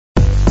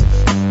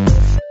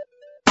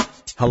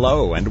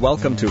Hello and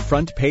welcome to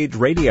Front Page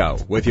Radio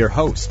with your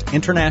host,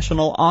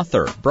 international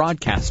author,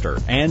 broadcaster,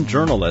 and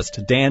journalist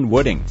Dan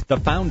Wooding, the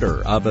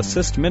founder of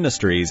Assist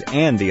Ministries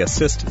and the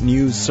Assist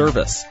News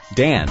Service.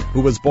 Dan,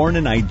 who was born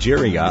in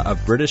Nigeria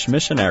of British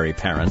missionary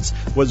parents,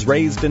 was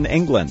raised in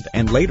England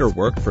and later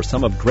worked for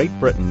some of Great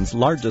Britain's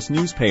largest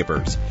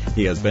newspapers.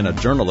 He has been a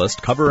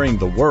journalist covering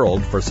the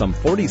world for some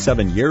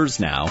 47 years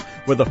now,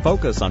 with a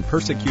focus on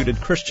persecuted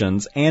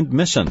Christians and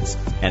missions.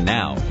 And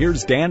now,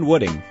 here's Dan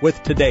Wooding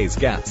with today's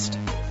guest.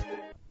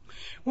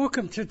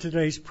 Welcome to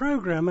today's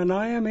program, and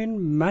I am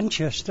in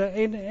Manchester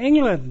in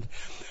England,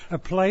 a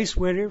place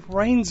where it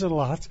rains a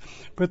lot,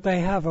 but they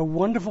have a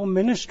wonderful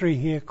ministry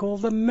here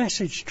called the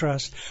Message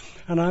Trust,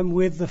 and I'm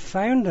with the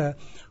founder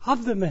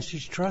of the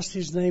Message Trust.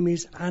 His name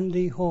is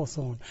Andy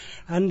Hawthorne.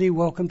 Andy,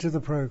 welcome to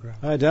the program.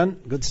 Hi Dan,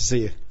 good to see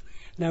you.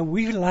 Now,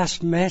 we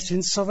last met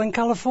in Southern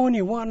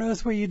California. What on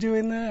earth were you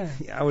doing there?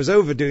 I was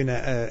over doing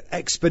an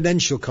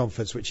exponential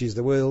conference, which is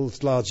the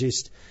world's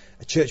largest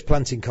church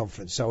planting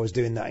conference. So I was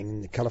doing that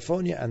in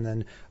California and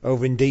then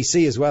over in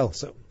DC as well.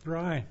 So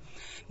right.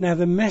 Now,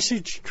 the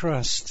Message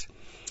Trust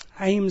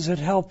aims at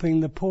helping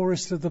the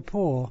poorest of the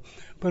poor,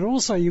 but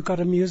also you've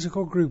got a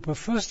musical group. But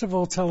first of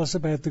all, tell us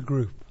about the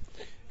group.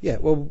 Yeah,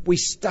 well, we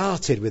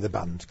started with a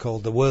band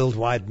called the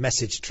Worldwide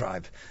Message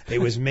Tribe. It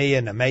was me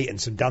and a mate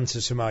and some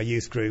dancers from our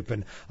youth group,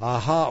 and our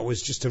heart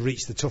was just to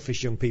reach the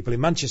toughest young people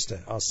in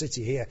Manchester, our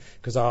city here,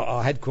 because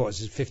our headquarters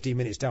is 15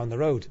 minutes down the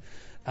road.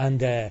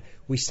 And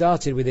we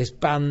started with this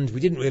band. We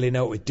didn't really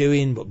know what we were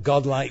doing, but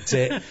God liked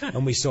it.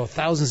 And we saw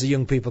thousands of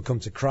young people come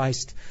to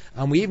Christ.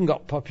 And we even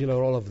got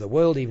popular all over the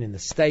world, even in the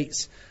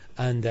States.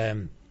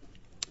 And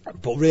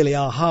but really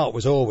our heart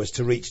was always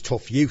to reach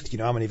tough youth. You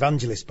know, I'm an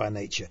evangelist by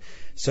nature.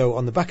 So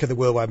on the back of the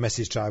Worldwide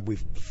Message Tribe,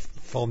 we've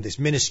formed this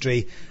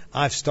ministry.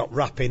 I've stopped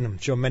rapping. I'm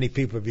sure many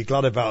people would be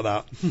glad about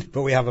that.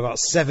 But we have about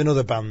 7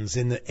 other bands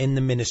in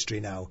the ministry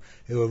now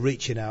who are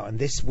reaching out. And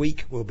this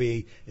week we'll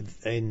be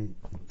in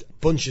a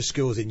bunch of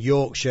schools in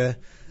Yorkshire.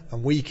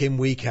 And week in,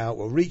 week out,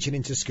 we're reaching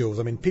into schools.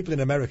 I mean, people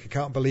in America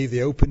can't believe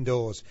the open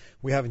doors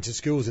we have into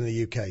schools in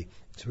the UK.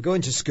 So we're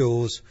going to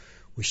schools.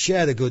 We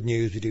share the good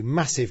news, we do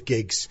massive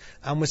gigs,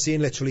 and we're seeing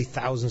literally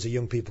thousands of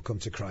young people come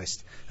to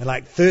Christ. And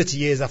like 30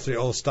 years after it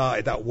all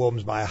started, that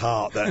warms my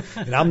heart that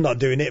I'm not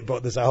doing it,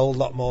 but there's a whole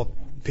lot more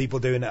people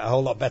doing it a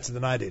whole lot better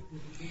than I did.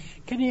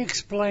 Can you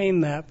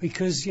explain that?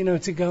 Because, you know,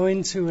 to go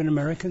into an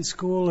American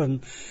school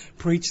and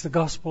preach the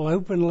gospel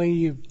openly,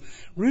 you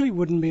really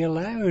wouldn't be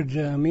allowed.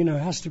 You know,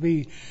 it has to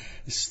be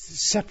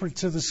separate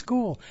to the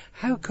school.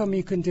 How come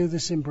you can do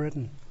this in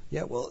Britain?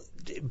 Yeah, well,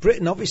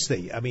 Britain,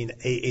 obviously, I mean,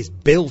 is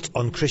built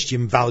on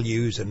Christian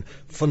values and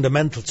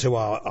fundamental to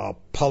our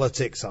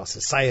politics, our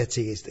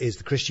society is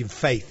the Christian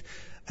faith.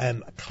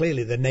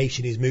 Clearly, the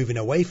nation is moving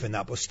away from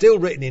that, but still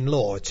written in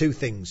law are 2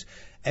 things.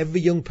 Every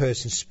young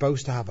person is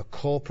supposed to have a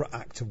corporate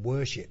act of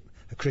worship,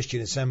 a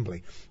Christian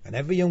assembly, and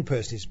every young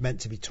person is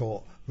meant to be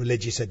taught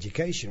religious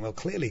education. Well,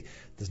 clearly,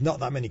 there's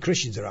not that many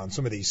Christians around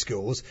some of these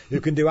schools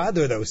who can do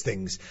either of those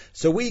things.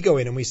 So we go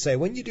in and we say,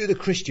 when you do the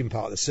Christian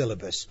part of the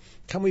syllabus,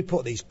 can we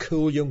put these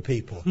cool young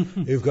people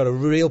who've got a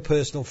real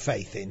personal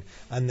faith in,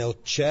 and they'll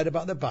share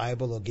about the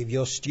Bible, they'll give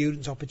your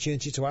students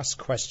opportunity to ask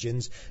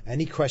questions.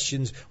 Any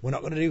questions, we're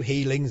not going to do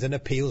healings and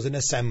appeals in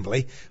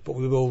assembly, but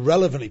we will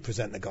relevantly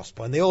present the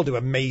gospel. And they all do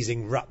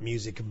amazing rap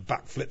music and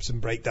backflips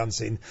and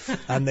breakdancing,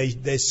 and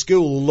their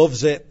school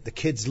loves it, the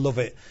kids love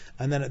it.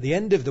 And then at the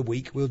end of the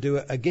week, we'll do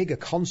a gig, a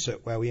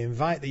concert, where we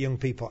invite the young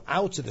people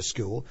out of the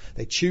school.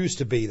 They choose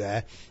to be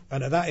there.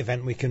 And at that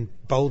event, we can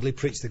boldly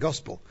preach the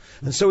gospel.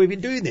 And so we've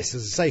been doing this,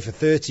 as I say, for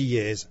 30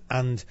 years.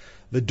 And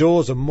the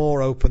doors are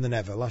more open than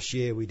ever. Last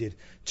year, we did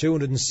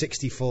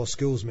 264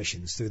 schools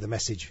missions through the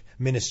Message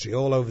Ministry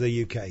all over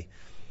the UK.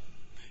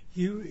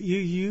 You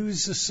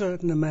use a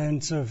certain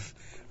amount of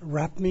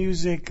rap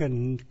music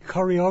and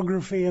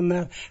choreography and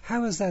that.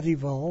 How has that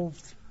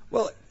evolved?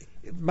 Well,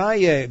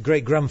 my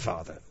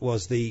great-grandfather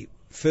was the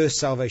first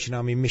Salvation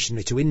Army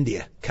missionary to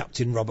India,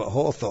 Captain Robert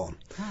Hawthorne.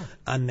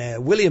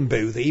 And William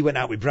Booth, he went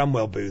out with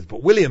Bramwell Booth,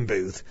 but William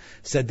Booth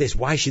said this: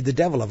 why should the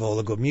devil have all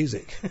the good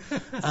music?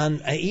 And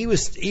he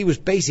was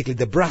basically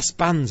the brass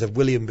bands of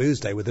William Booth's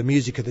day, with the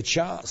music of the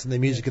charts and the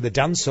music of the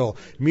dance hall,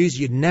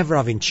 music you'd never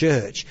have in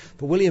church.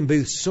 But William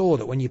Booth saw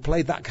that when you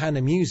played that kind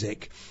of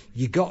music,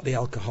 you got the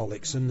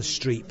alcoholics and the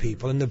street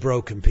people and the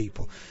broken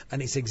people.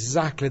 And it's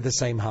exactly the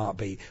same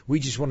heartbeat. We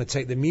just want to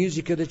take the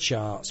music of the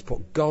charts,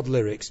 put God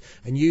lyrics,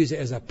 and use it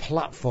as a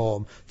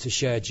platform to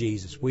share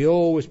Jesus. We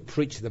always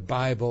preach the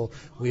Bible.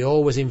 We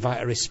always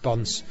invite a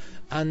response.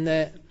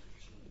 And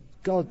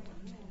God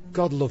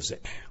loves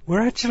it.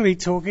 We're actually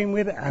talking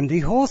with Andy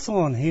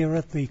Hawthorne here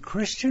at the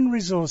Christian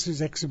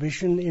Resources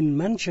Exhibition in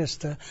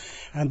Manchester.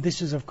 And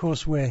this is, of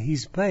course, where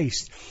he's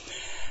based.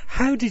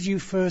 How did you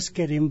first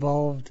get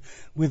involved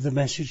with the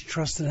Message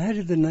Trust, and how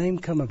did the name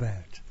come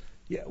about?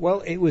 Yeah, well,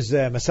 it was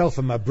myself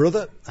and my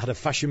brother had a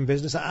fashion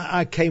business.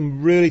 I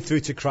came really through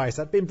to Christ.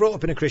 I'd been brought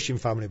up in a Christian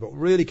family, but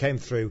really came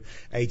through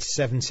age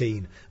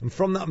 17. And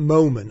from that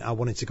moment, I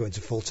wanted to go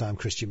into full-time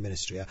Christian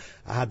ministry.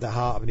 I had the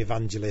heart of an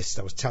evangelist.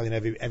 I was telling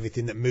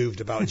everything that moved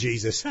about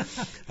Jesus.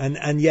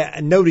 And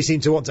yet nobody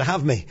seemed to want to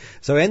have me.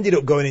 So I ended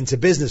up going into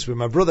business with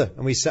my brother,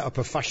 and we set up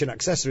a fashion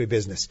accessory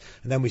business.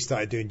 And then we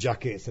started doing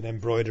jackets and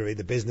embroidery.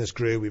 The business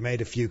grew. We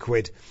made a few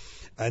quid.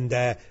 And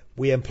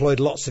we employed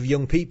lots of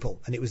young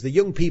people. And it was the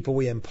young people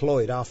we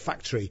employed. Our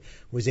factory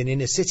was in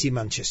inner city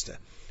Manchester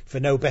for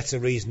no better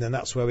reason than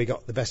that's where we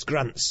got the best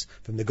grants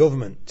from the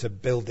government to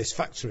build this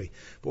factory.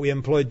 But we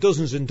employed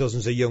dozens and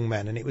dozens of young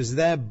men, and it was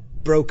their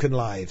broken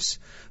lives,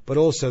 but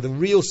also the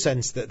real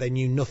sense that they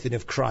knew nothing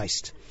of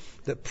Christ,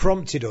 that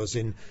prompted us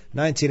in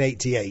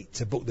 1988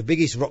 to book the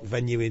biggest rock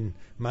venue in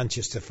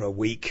Manchester for a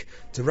week,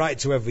 to write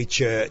to every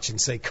church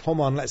and say,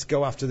 come on, let's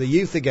go after the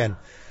youth again.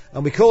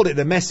 And we called it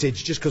The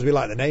Message just because we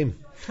liked the name.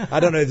 I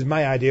don't know if it was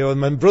my idea or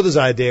my brother's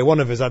idea. One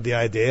of us had the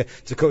idea.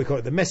 We called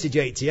it The Message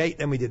 88.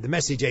 Then we did The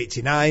Message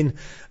 89.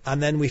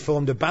 And then we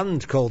formed a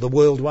band called the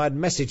Worldwide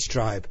Message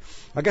Tribe.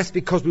 I guess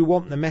because we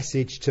want the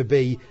message to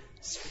be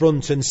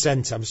front and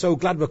centre. I'm so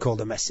glad we're called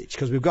The Message,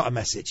 because we've got a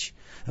message.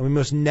 And we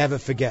must never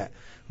forget,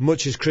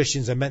 much as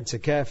Christians are meant to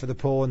care for the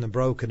poor and the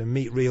broken and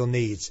meet real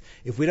needs,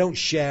 if we don't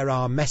share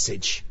our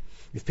message,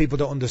 if people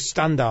don't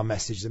understand our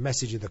message, the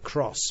message of the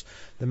cross,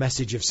 the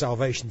message of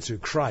salvation through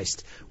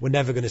Christ, we're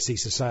never going to see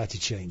society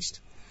changed.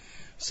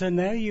 So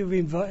now you've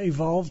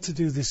evolved to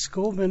do the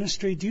school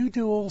ministry. Do you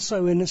do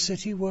also inner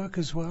city work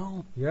as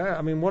well? Yeah,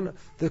 I mean, one of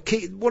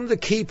the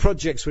key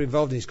projects we're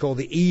involved in is called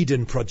the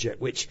Eden Project,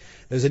 which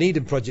there's an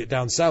Eden Project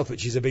down south,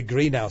 which is a big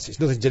greenhouse. It's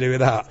nothing to do with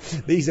that.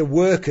 These are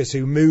workers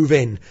who move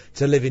in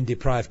to live in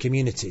deprived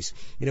communities.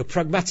 You know,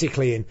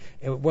 pragmatically,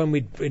 when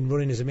we'd been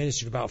running as a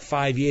ministry for about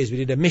 5 years, we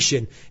did a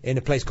mission in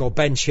a place called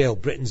Bench Hill,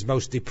 Britain's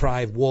most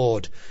deprived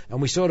ward,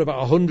 and we saw about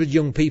 100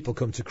 young people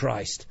come to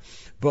Christ.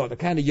 But the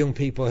kind of young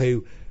people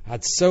who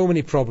had so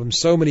many problems,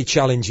 so many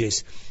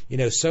challenges, you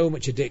know, so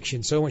much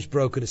addiction, so much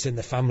brokenness in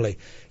the family.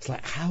 It's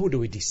like, how do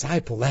we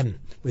disciple them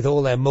with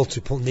all their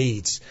multiple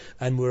needs?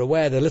 And we're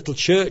aware the little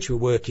church we're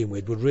working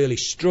with would really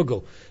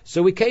struggle.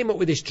 So we came up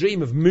with this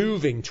dream of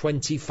moving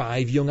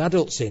 25 young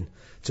adults in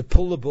to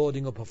pull the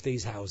boarding up off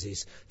these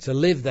houses, to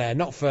live there,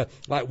 not for,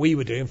 like we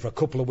were doing, for a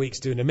couple of weeks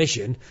doing a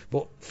mission,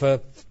 but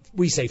for,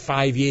 we say,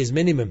 5 years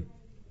minimum.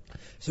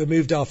 So we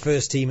moved our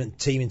first team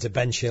into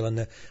Bench Hill,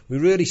 and we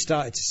really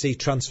started to see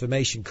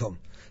transformation come.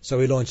 So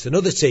we launched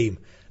another team,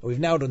 and we've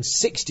now done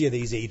 60 of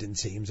these Eden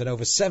teams, and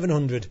over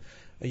 700,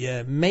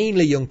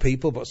 mainly young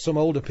people, but some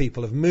older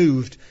people, have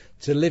moved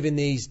to live in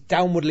these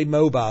downwardly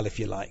mobile, if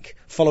you like,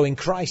 following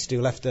Christ,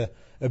 who left a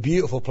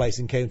beautiful place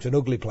and came to an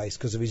ugly place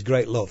because of his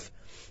great love.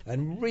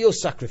 And real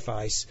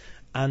sacrifice.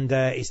 And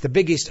it's the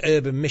biggest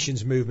urban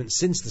missions movement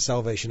since the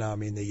Salvation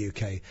Army in the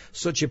UK.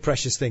 Such a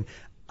precious thing.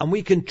 And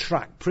we can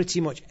track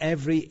pretty much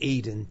every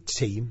Eden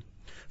team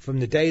from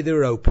the day they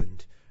were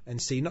opened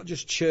and see not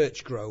just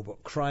church grow,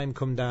 but crime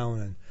come down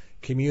and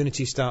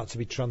communities start to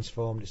be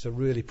transformed. It's a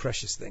really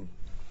precious thing.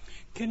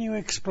 Can you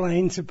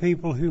explain to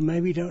people who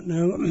maybe don't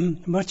know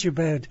much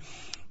about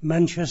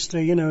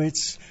Manchester? You know,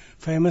 it's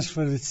famous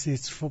for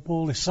its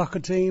football, its soccer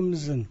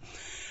teams, and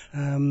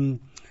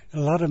a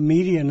lot of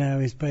media now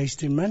is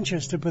based in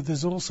Manchester, but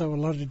there's also a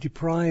lot of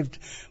deprived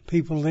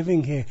people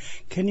living here.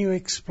 Can you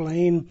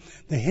explain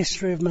the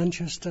history of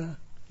Manchester?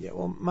 Yeah,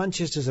 well,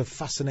 Manchester's a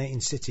fascinating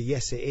city.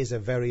 Yes, it is a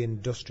very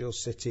industrial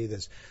city.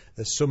 There's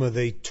some of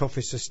the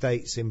toughest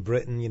estates in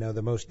Britain, you know,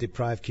 the most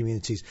deprived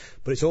communities,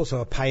 but it's also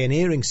a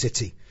pioneering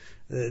city.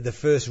 The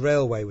first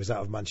railway was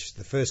out of Manchester.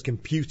 The first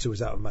computer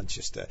was out of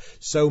Manchester.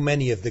 So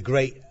many of the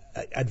great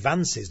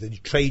advances, the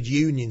trade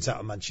unions out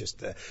of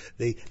Manchester,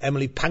 the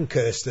Emily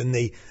Pankhurst and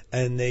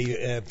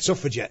the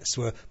suffragettes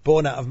were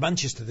born out of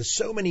Manchester. There's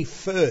so many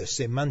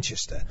firsts in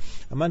Manchester,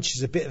 and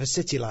Manchester's a bit of a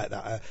city like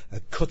that, a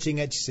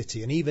cutting edge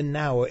city. And even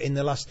now,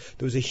 there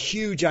was a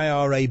huge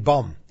IRA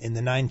bomb in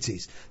the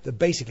 90s that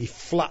basically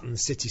flattened the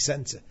city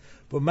centre.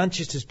 But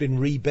Manchester's been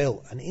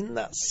rebuilt, and in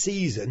that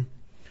season,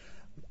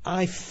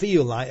 I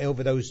feel like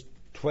over those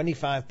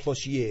 25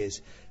 plus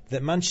years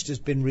that Manchester's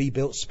been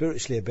rebuilt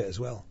spiritually a bit as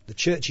well. The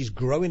church is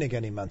growing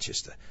again in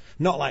Manchester.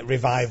 Not like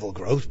revival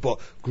growth, but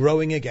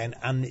growing again,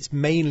 and it's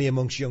mainly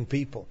amongst young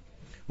people.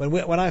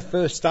 When I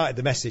first started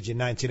the message in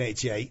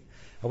 1988,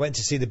 I went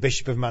to see the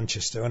Bishop of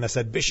Manchester, and I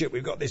said, Bishop,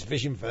 we've got this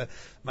vision for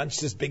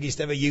Manchester's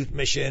biggest ever youth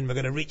mission. We're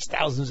going to reach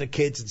thousands of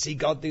kids and see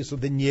God do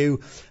something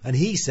new. And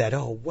he said,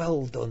 oh,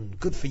 well done.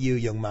 Good for you,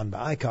 young man,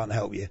 but I can't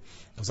help you,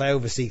 because I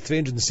oversee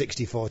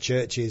 364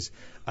 churches,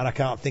 and I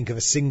can't think of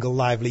a single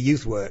lively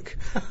youth work.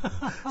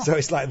 So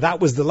it's like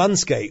that was the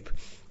landscape.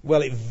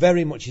 Well, it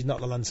very much is not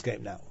the landscape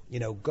now. You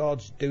know,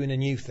 God's doing a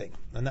new thing,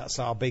 and that's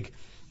our big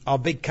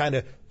kind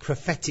of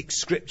prophetic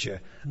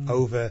scripture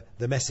over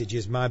the message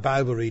is my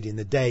Bible reading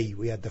the day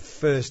we had the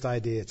first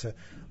idea to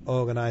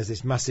organise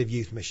this massive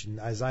youth mission.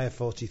 Isaiah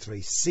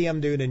 43, see,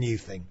 I'm doing a new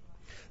thing.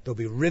 There'll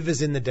be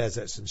rivers in the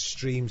deserts and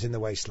streams in the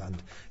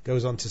wasteland.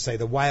 Goes on to say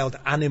the wild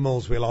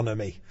animals will honour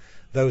me.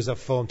 those I've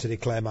formed to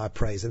declare my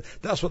praise. And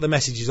that's what the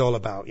message is all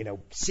about,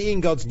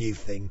 seeing God's new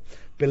thing,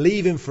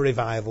 believing for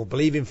revival,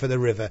 believing for the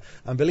river,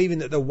 and believing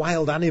that the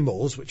wild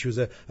animals, which was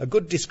a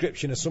good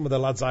description of some of the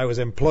lads I was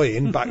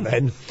employing back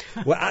then,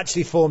 were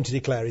actually formed to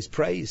declare his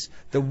praise.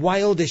 The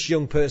wildest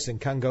young person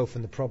can go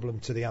from the problem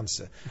to the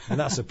answer, and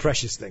that's a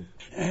precious thing.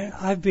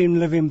 I've been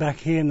living back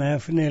here now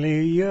for nearly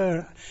a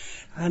year,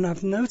 and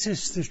I've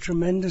noticed the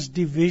tremendous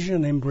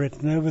division in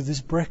Britain over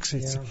this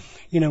Brexit,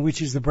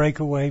 which is the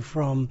breakaway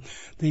from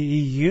the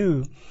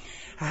EU.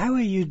 How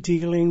are you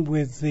dealing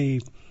with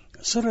the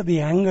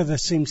anger that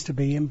seems to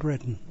be in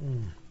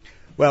Britain?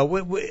 Well,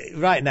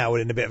 right now we're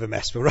in a bit of a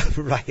mess. We're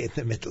right in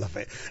the middle of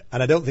it,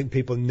 and I don't think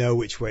people know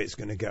which way it's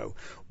going to go.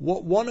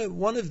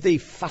 One of the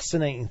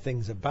fascinating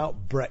things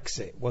about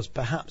Brexit was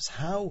perhaps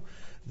how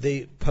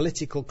the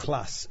political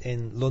class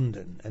in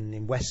London and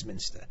in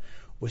Westminster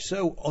were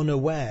so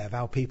unaware of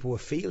how people were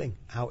feeling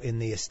out in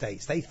the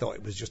estates. They thought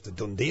it was just a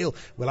done deal.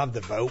 We'll have the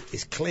vote.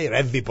 It's clear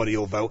everybody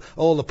will vote.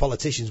 All the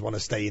politicians want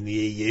to stay in the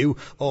EU.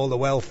 All the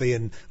wealthy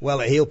and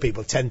well-heeled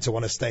people tend to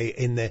want to stay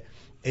in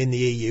the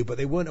EU, but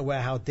they weren't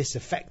aware how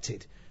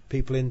disaffected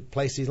people in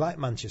places like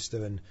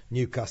Manchester and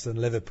Newcastle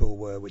and Liverpool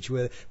were,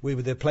 we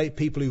were the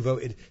people who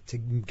voted to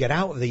get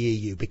out of the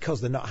EU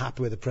because they're not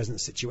happy with the present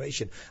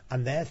situation.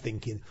 And they're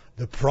thinking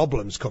the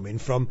problem's coming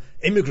from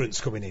immigrants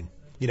coming in.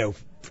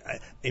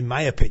 In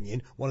my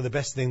opinion, one of the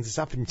best things that's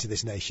happening to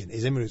this nation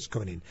is immigrants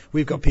coming in.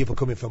 We've got people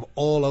coming from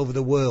all over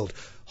the world,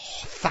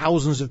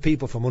 thousands of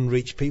people from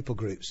unreached people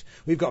groups.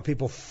 We've got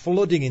people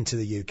flooding into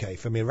the UK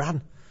from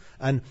Iran.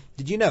 And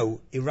did you know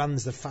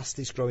Iran's the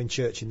fastest growing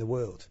church in the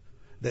world?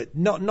 That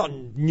not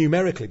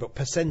numerically, but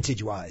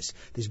percentage-wise,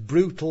 this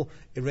brutal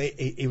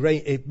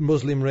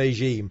Muslim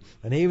regime.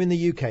 And here in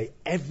the UK,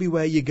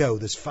 everywhere you go,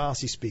 there's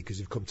Farsi speakers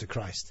who've come to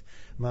Christ.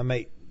 My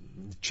mate,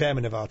 the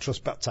chairman of our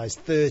trust, baptised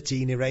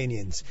 13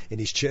 Iranians in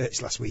his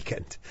church last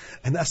weekend.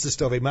 And that's the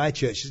stuff in my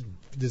church.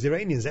 There's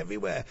Iranians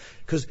everywhere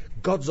because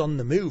God's on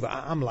the move.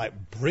 I'm like,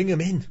 bring them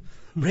in.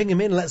 Bring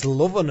them in. Let's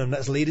love on them.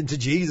 Let's lead them to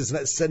Jesus.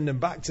 Let's send them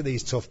back to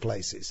these tough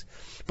places.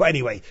 But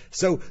anyway,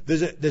 so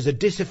there's a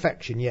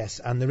disaffection, yes,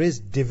 and there is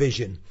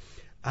division.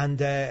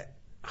 And I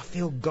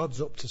feel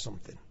God's up to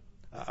something.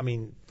 I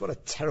mean, what a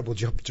terrible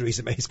job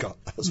Theresa May's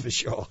got, that's for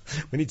sure.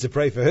 We need to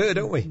pray for her,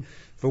 don't we?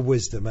 For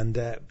wisdom.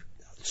 And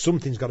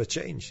something's got to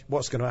change.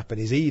 What's going to happen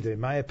is either, in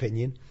my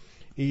opinion,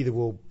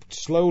 we'll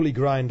slowly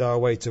grind our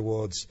way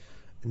towards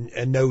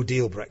a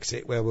no-deal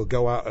Brexit, where we'll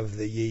go out of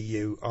the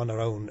EU on our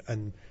own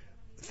and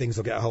things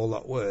will get a whole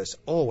lot worse,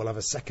 or we'll have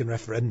a second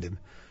referendum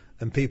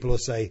and people will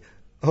say,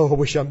 I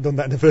wish I hadn't done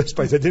that in the first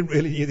place. I didn't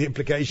really know the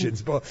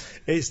implications, but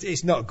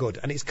it's not good,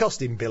 and it's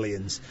costing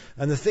billions.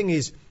 And the thing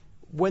is,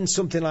 when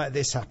something like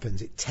this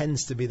happens, it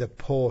tends to be the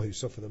poor who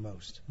suffer the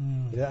most.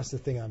 That's the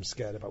thing I'm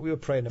scared about. We were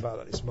praying about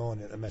that this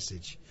morning at the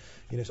message.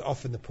 It's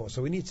often the poor.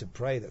 So we need to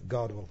pray that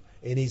God will,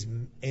 in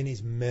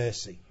his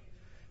mercy,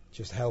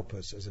 just help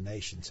us as a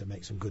nation to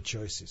make some good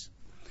choices.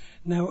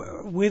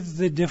 Now, with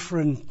the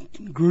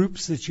different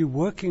groups that you're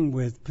working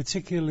with,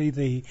 particularly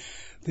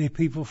the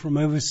people from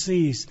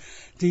overseas,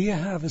 do you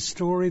have a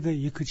story that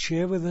you could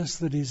share with us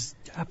that is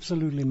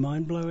absolutely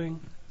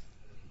mind-blowing?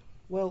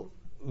 Well,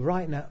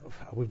 right now,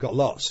 we've got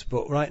lots,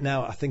 but right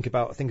now I think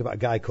about a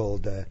guy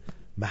called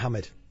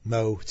Mohammed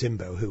Mo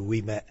Timbo, who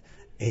we met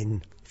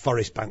in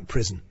Forest Bank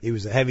Prison. He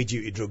was a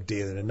heavy-duty drug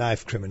dealer and a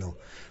knife criminal,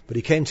 but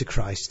he came to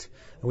Christ.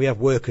 And we have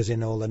workers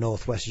in all the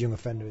Northwest young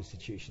offender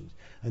institutions.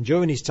 And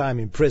during his time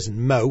in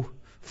prison, Mo,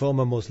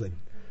 former Muslim,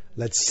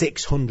 led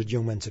 600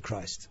 young men to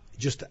Christ.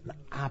 Just an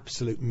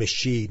absolute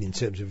machine in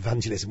terms of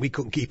evangelism. We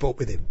couldn't keep up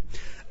with him.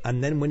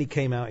 And then when he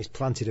came out, he's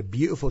planted a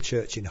beautiful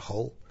church in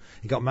Hull.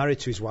 He got married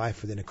to his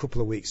wife within a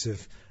couple of weeks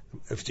of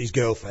his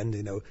girlfriend,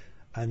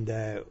 and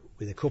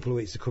with a couple of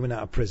weeks of coming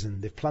out of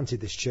prison, they've planted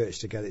this church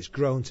together. It's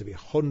grown to be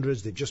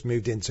hundreds. They've just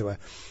moved into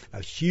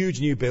a huge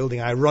new building,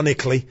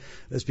 ironically,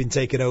 that's been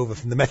taken over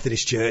from the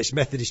Methodist Church.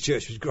 Methodist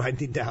Church was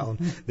grinding down.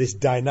 This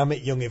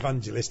dynamic young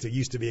evangelist who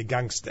used to be a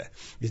gangster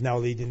is now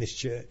leading this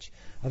church.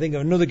 I think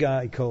of another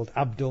guy called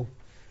Abdul.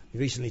 He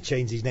recently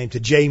changed his name to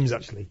James,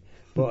 actually.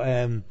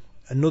 But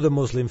another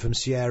Muslim from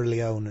Sierra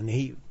Leone, and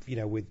he,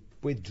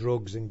 with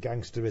drugs and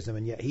gangsterism,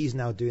 and yet he's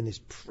now doing this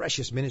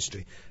precious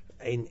ministry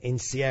in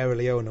Sierra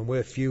Leone, and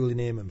we're fueling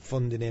him and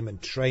funding him and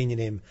training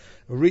him.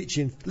 We're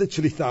reaching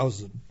literally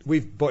thousands.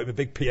 We've bought him a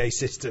big PA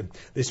system.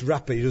 This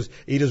rapper,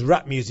 he does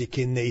rap music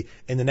in the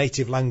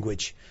native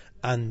language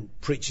and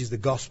preaches the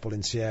gospel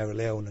in Sierra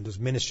Leone and does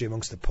ministry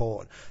amongst the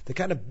poor. The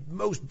kind of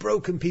most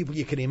broken people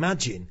you can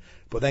imagine,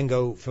 but then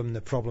go from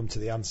the problem to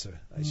the answer.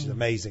 It's just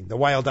amazing. The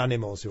wild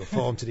animals who are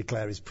formed to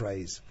declare his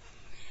praise.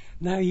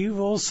 Now, you've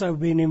also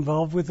been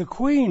involved with the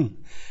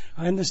Queen.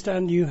 I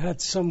understand you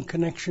had some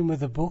connection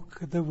with a book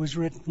that was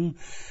written.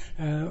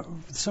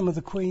 Some of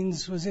the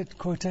Queen's, was it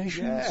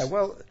quotations? Yeah,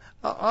 well,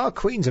 our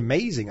Queen's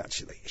amazing,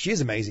 actually. She is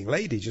an amazing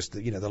lady, just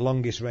the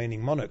longest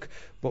reigning monarch.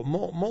 But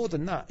more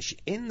than that,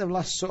 in the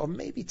last sort of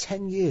maybe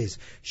 10 years,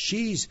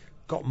 she's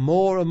got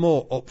more and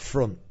more up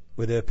front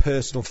with her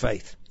personal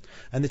faith.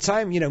 And the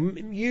time,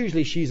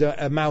 usually she's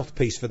a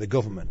mouthpiece for the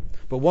government,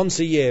 but once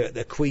a year at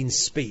the Queen's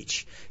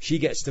speech, she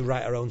gets to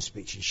write her own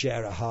speech and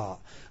share her heart.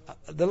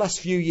 The last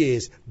few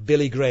years,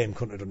 Billy Graham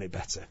couldn't have done it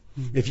better.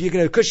 If you're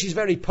going to, because she's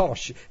very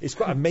posh, it's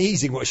quite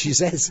amazing what she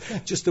says.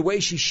 Just the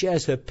way she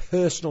shares her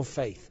personal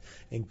faith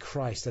in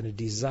Christ and a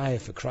desire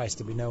for Christ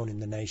to be known in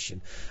the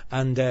nation.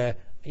 And,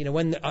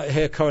 when at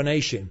her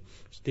coronation,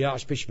 the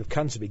Archbishop of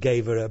Canterbury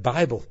gave her a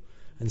Bible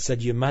and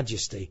said, "Your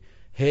Majesty,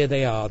 here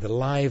they are, the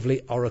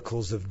lively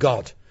oracles of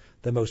God,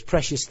 the most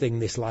precious thing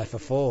this life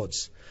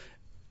affords."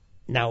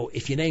 Now,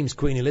 if your name's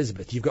Queen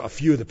Elizabeth, you've got a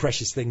few of the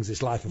precious things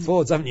this life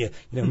affords, haven't you?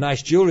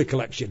 Nice jewellery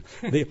collection,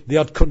 the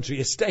odd country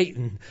estate,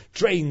 and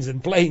trains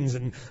and planes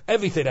and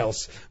everything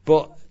else.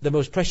 But the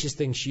most precious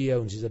thing she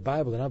owns is a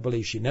Bible, and I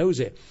believe she knows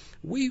it.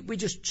 We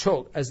just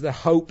took, as the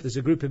Hope, there's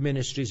a group of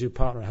ministries who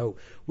partner Hope,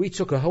 we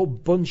took a whole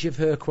bunch of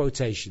her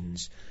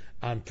quotations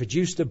and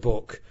produced a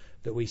book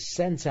that we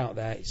sent out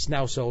there. It's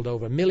now sold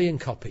over 1 million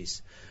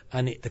copies.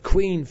 And the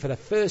Queen, for the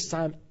first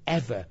time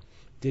ever,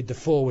 did the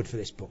foreword for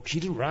this book. She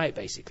didn't write,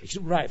 basically. She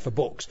didn't write for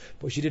books,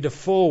 but she did a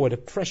foreword, a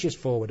precious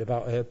foreword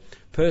about her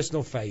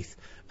personal faith.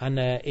 And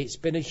it's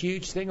been a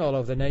huge thing all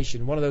over the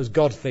nation, one of those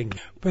God things.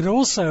 But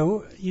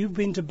also, you've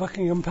been to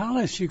Buckingham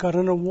Palace. You got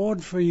an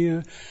award for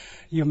your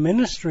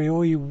ministry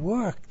or your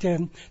work.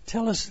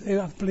 Tell us,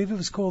 I believe it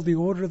was called the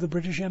Order of the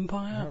British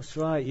Empire. That's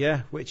right,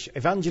 yeah, which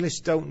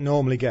evangelists don't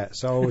normally get.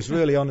 So I was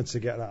really honoured to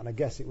get that. And I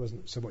guess it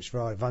wasn't so much for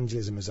our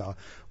evangelism as our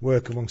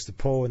work amongst the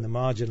poor and the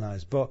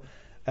marginalised. But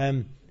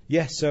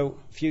so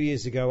a few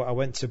years ago I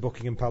went to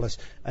Buckingham Palace,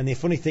 and the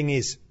funny thing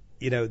is,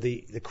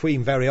 the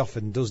Queen very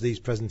often does these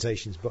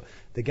presentations, but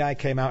the guy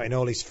came out in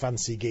all his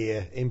fancy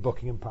gear in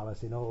Buckingham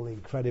Palace, in all the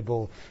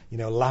incredible,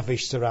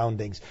 lavish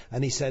surroundings,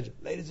 and he said,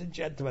 "Ladies and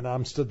gentlemen,"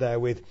 I'm stood there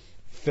with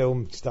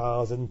film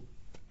stars and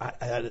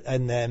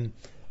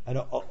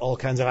all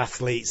kinds of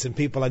athletes and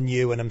people I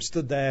knew, and I'm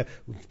stood there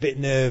a bit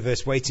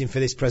nervous waiting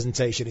for this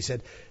presentation. He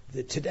said,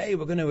 "Today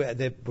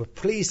we're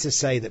pleased to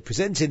say that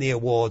presenting the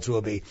awards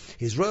will be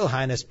His Royal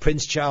Highness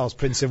Prince Charles,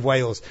 Prince of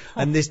Wales."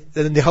 And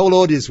the whole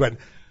audience went,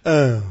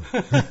 "Oh."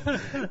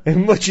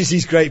 And much as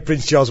he's great,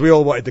 Prince Charles, we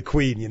all wanted the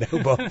Queen,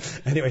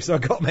 But anyway, so I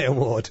got my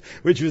award,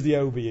 which was the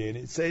OBE, and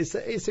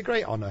it's a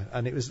great honour.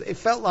 And it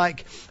felt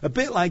like a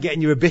bit like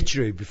getting your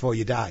obituary before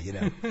you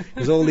die,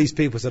 because all these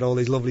people said all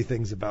these lovely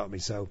things about me.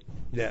 So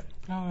yeah.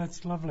 Oh,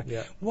 that's lovely.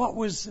 Yeah. What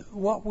was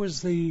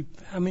the?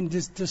 I mean,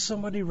 does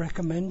somebody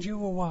recommend you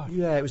or what?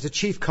 Yeah, it was the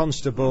Chief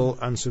Constable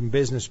and some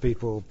business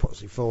people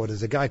put it forward.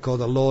 There's a guy called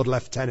the Lord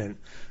Lieutenant,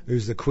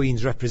 who's the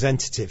Queen's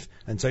representative,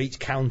 and so each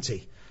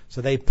county. So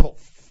they put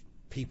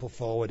people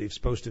forward who're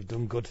supposed to have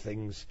done good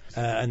things,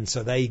 and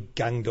so they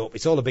ganged up.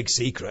 It's all a big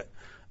secret,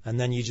 and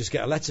then you just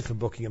get a letter from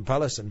Buckingham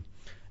Palace, and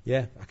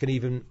yeah,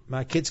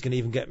 my kids can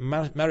even get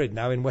married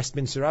now in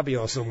Westminster Abbey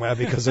or somewhere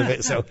because of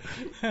it. So,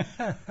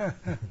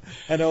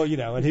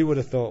 and who would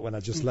have thought when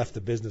I just left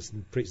the business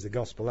and preached the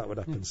gospel that would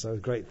happen? So, a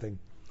great thing.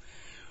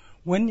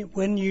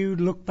 When you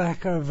look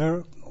back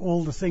over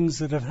all the things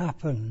that have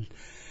happened,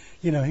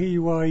 here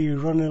you are, you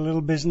run a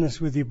little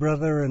business with your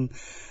brother, and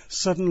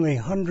suddenly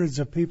hundreds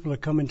of people are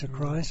coming to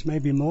Christ,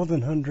 maybe more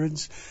than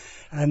hundreds,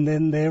 and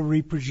then they're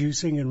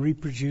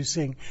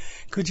reproducing.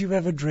 Could you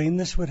ever dream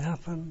this would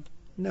happen?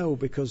 No,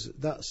 because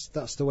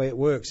that's the way it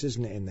works,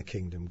 isn't it, in the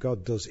kingdom?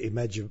 God does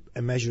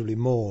immeasurably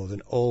more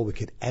than all we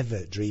could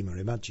ever dream or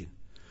imagine.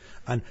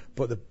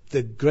 But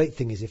the great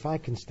thing is, if I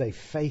can stay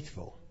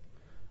faithful,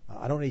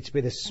 I don't need to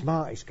be the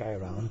smartest guy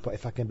around, but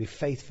if I can be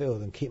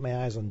faith-filled and keep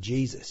my eyes on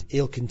Jesus,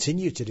 He'll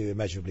continue to do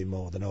immeasurably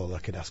more than all I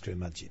could ask or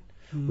imagine.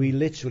 We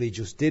literally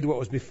just did what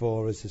was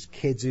before us as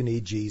kids who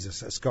need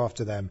Jesus. Let's go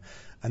after them.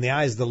 And the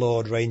eyes of the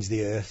Lord range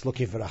the earth,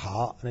 looking for a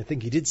heart. And I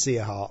think He did see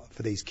a heart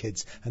for these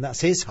kids, and that's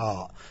His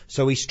heart.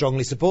 So He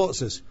strongly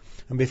supports us.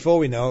 And before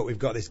we know it, we've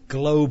got this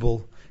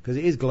global, because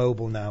it is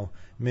global now,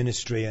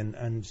 ministry,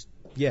 and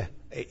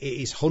it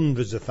is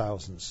hundreds of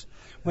thousands.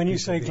 When you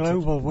say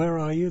global, where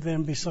are you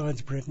then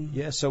besides Britain?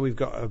 Yeah, so we've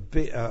got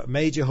a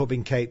major hub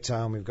in Cape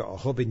Town, we've got a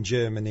hub in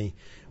Germany,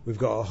 we've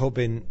got a hub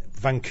in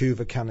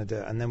Vancouver,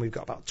 Canada, and then we've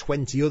got about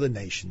 20 other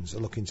nations are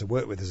looking to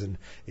work with us, and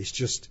it's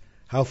just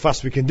how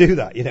fast we can do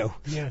that,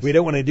 Yes. We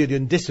don't want to do the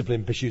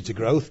undisciplined pursuit of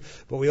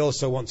growth, but we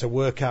also want to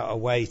work out a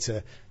way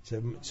to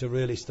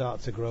really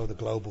start to grow the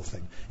global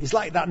thing. It's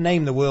like that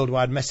name, the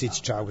Worldwide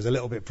Message Tribe, was a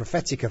little bit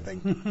prophetic, I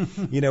think.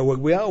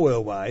 We are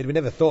worldwide. We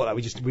never thought that.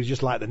 We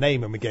just liked the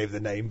name and we gave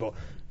the name,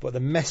 but the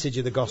message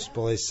of the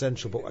gospel is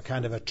central, but a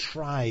kind of a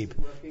tribe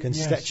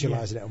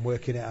contextualising it and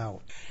working it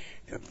out.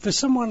 For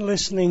someone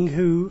listening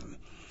who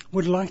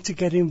would like to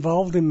get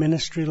involved in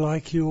ministry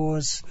like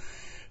yours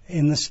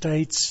in the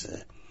States,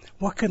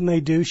 what can they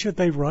do? Should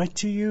they write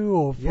to you?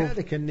 Or yeah,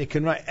 they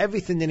can write.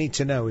 Everything they need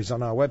to know is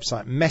on our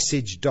website,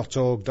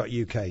 message.org.uk.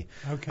 Okay.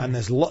 And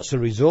there's lots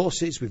of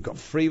resources. We've got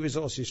free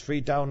resources,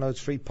 free downloads,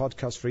 free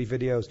podcasts, free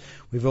videos.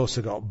 We've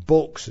also got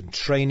books and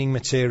training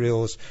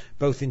materials,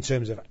 both in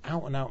terms of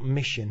out-and-out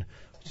mission,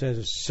 in terms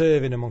of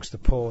serving amongst the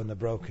poor and the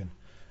broken,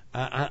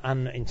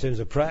 and in terms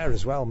of prayer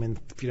as well. I mean,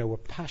 we're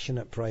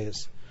passionate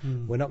prayers.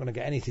 We're not going to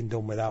get anything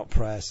done without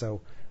prayer.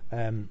 So,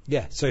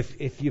 so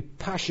if you're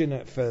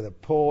passionate for the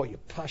poor, you're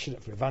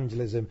passionate for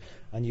evangelism,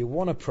 and you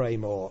want to pray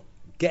more,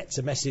 get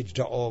to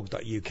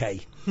message.org.uk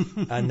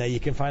and you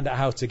can find out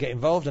how to get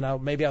involved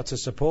and maybe how to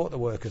support the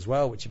work as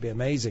well, which would be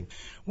amazing.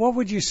 What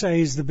would you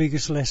say is the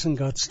biggest lesson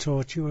God's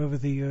taught you over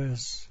the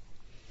years?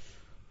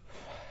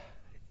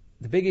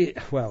 I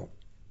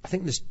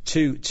think there's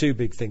two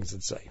big things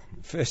I'd say.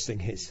 First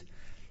thing is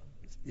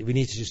we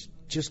need to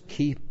just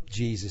keep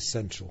Jesus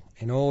central.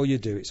 In all you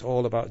do, it's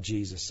all about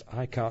Jesus.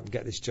 I can't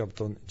get this job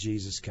done,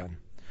 Jesus can.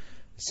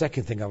 The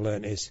second thing I've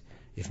learned is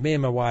if me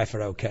and my wife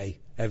are okay,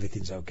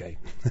 everything's okay.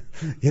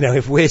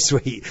 If we're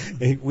sweet,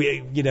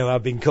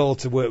 I've been called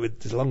to work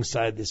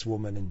alongside this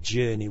woman and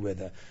journey with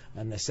her.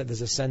 And they said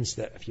there's a sense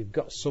that if you've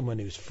got someone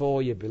who's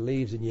for you,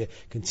 believes in you,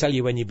 can tell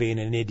you when you're being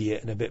an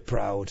idiot and a bit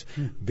proud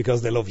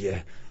because they love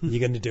you, you're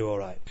going to do all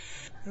right.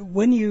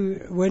 When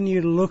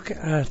you look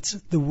at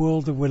the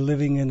world that we're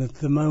living in at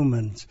the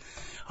moment,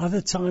 are there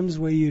times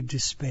where you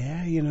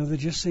despair? There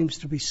just seems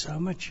to be so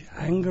much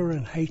anger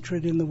and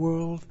hatred in the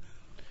world.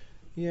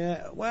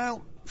 Yeah,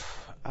 well,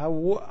 I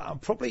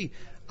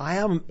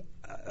am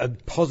a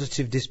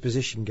positive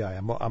disposition guy.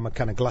 I'm a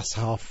kind of glass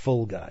half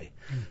full guy.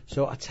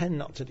 So I tend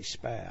not to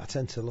despair. I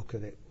tend to look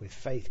at it with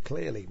faith.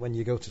 Clearly, when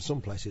you go to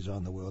some places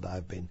around the world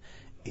I've been,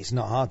 it's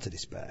not hard to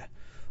despair.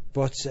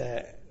 But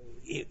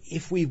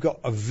if we've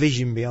got a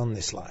vision beyond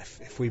this life,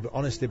 if we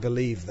honestly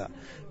believe that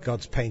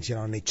God's painting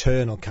on an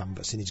eternal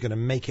canvas and he's going to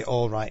make it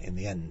all right in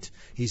the end,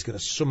 he's going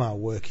to somehow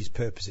work his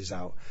purposes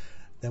out,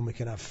 then we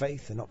can have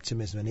faith and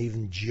optimism and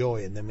even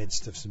joy in the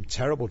midst of some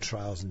terrible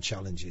trials and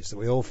challenges that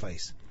we all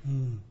face.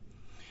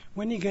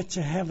 When you get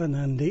to heaven,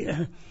 Andy,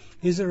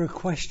 is there a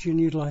question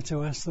you'd like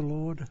to ask the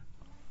Lord?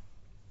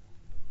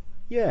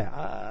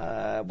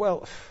 Yeah.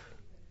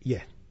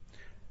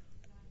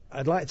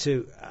 I'd like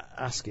to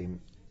ask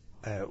him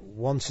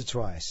once or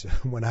twice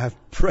when I've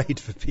prayed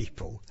for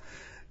people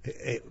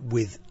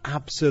with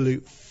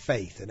absolute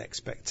faith and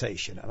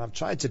expectation, and I've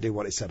tried to do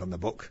what it said in the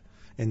book,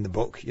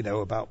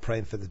 about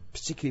praying for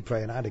particularly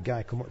praying. I had a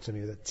guy come up to me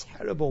with a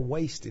terrible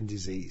wasting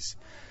disease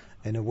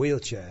in a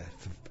wheelchair,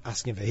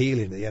 asking for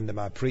healing at the end of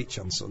my preach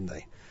on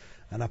Sunday.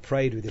 And I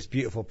prayed with this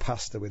beautiful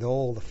pastor with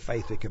all the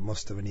faith we could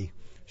muster, and he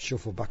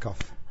shuffled back off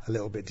a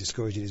little bit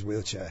discouraged in his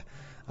wheelchair.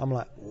 I'm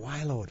like,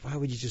 why, Lord? Why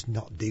would you just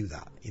not do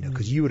that?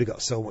 Because you would have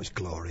got so much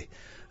glory.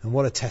 And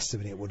what a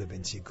testimony it would have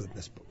been to your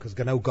goodness, because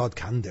I know God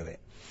can do it.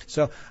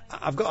 So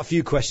I've got a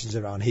few questions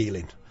around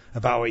healing,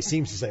 about what it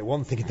seems to say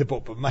one thing in the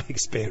book, but my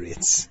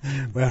experience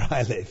where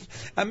I live.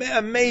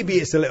 And maybe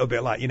it's a little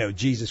bit like,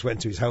 Jesus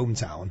went to his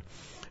hometown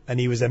and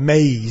he was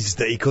amazed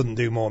that he couldn't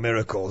do more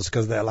miracles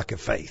because of their lack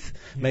of faith.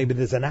 Maybe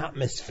there's an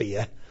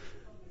atmosphere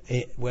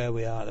where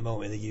we are at the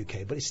moment in the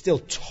UK, but it's still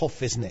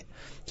tough, isn't it,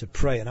 to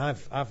pray? And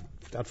I've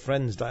had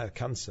friends die of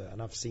cancer,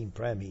 and I've seen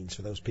prayer meetings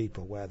for those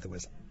people where there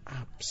was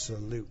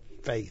absolute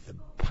faith and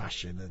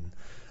passion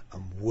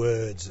and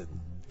words, and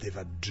they've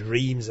had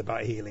dreams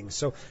about healing.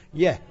 So,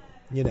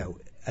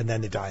 and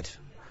then they died.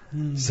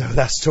 So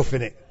that's tough,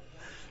 innit?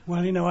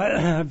 Well,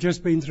 I've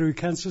just been through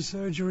cancer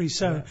surgery,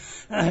 so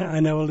I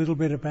know a little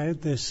bit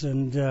about this.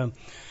 And,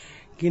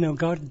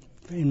 God,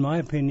 in my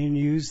opinion,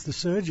 used the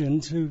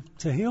surgeon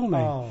to heal me.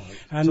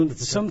 And 100%.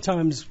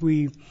 Sometimes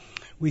we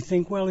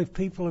think, well, if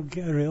people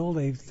are ill,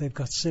 they've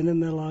got sin in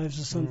their lives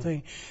or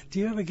something. Do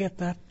you ever get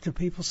that? Do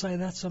people say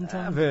that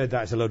sometimes? I've heard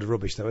that. It's a load of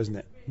rubbish, though, isn't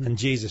it? And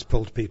Jesus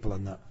pulled people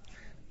on that.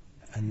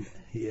 And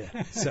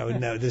so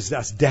no,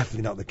 that's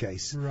definitely not the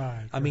case.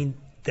 Right. I mean,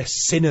 the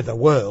sin of the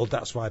world,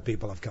 that's why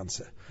people have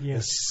cancer. Yes.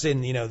 The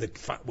sin, the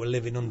fact we're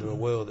living under a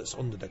world that's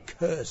under the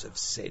curse of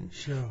sin.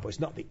 Sure. But it's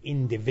not the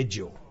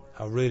individual.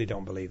 I really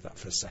don't believe that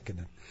for a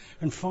second.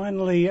 And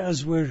finally,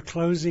 as we're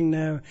closing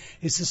now,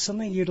 is there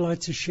something you'd like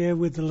to share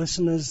with the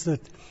listeners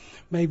that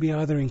maybe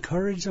either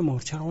encourage them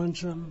or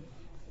challenge them?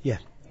 Yeah.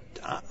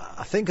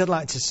 I think I'd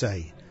like to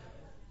say,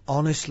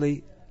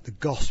 honestly, the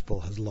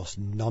gospel has lost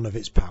none of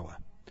its power.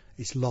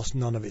 It's lost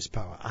none of its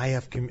power. I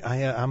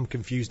am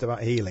confused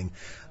about healing,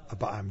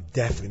 but I'm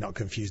definitely not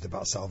confused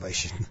about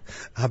salvation.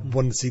 I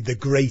want to see the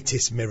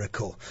greatest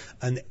miracle.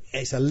 And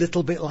it's a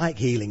little bit like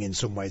healing in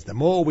some ways. The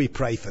more we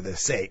pray for the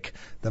sick,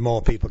 the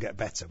more people get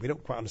better. We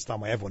don't quite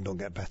understand why everyone don't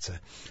get better.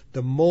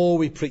 The more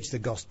we preach the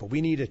gospel,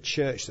 we need a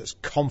church that's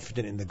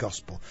confident in the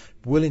gospel,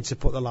 willing to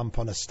put the lamp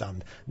on a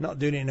stand, not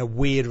doing it in a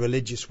weird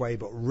religious way,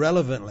 but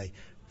relevantly,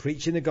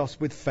 preaching the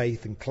gospel with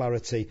faith and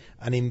clarity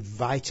and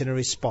inviting a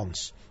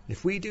response.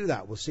 If we do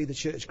that, we'll see the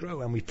church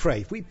grow. And we pray.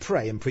 If we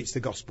pray and preach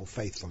the gospel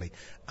faithfully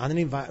and then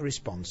invite a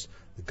response,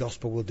 the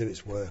gospel will do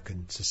its work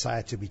and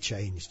society will be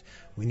changed.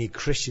 We need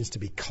Christians to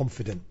be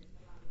confident.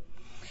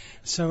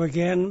 So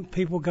again,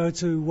 people go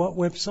to what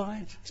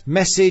website? It's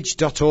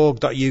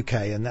message.org.uk,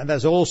 and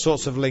there's all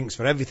sorts of links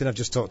for everything I've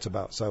just talked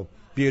about. So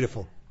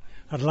beautiful.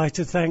 I'd like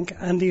to thank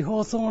Andy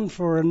Hawthorne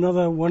for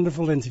another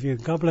wonderful interview.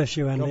 God bless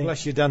you, Andy. God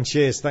bless you, Dan.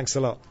 Cheers. Thanks a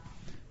lot.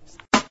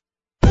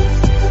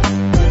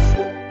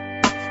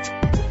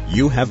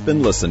 You have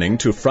been listening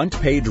to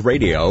Front Page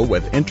Radio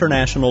with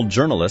international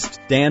journalist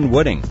Dan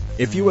Wooding.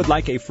 If you would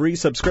like a free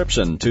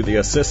subscription to the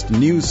Assist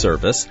News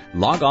service,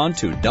 log on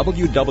to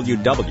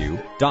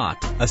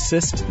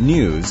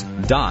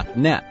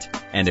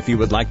www.assistnews.net. And if you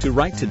would like to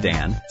write to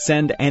Dan,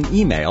 send an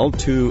email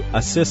to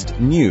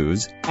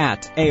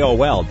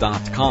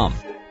assistnews@aol.com.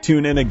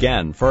 Tune in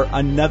again for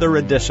another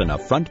edition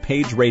of Front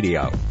Page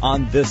Radio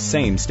on this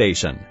same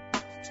station.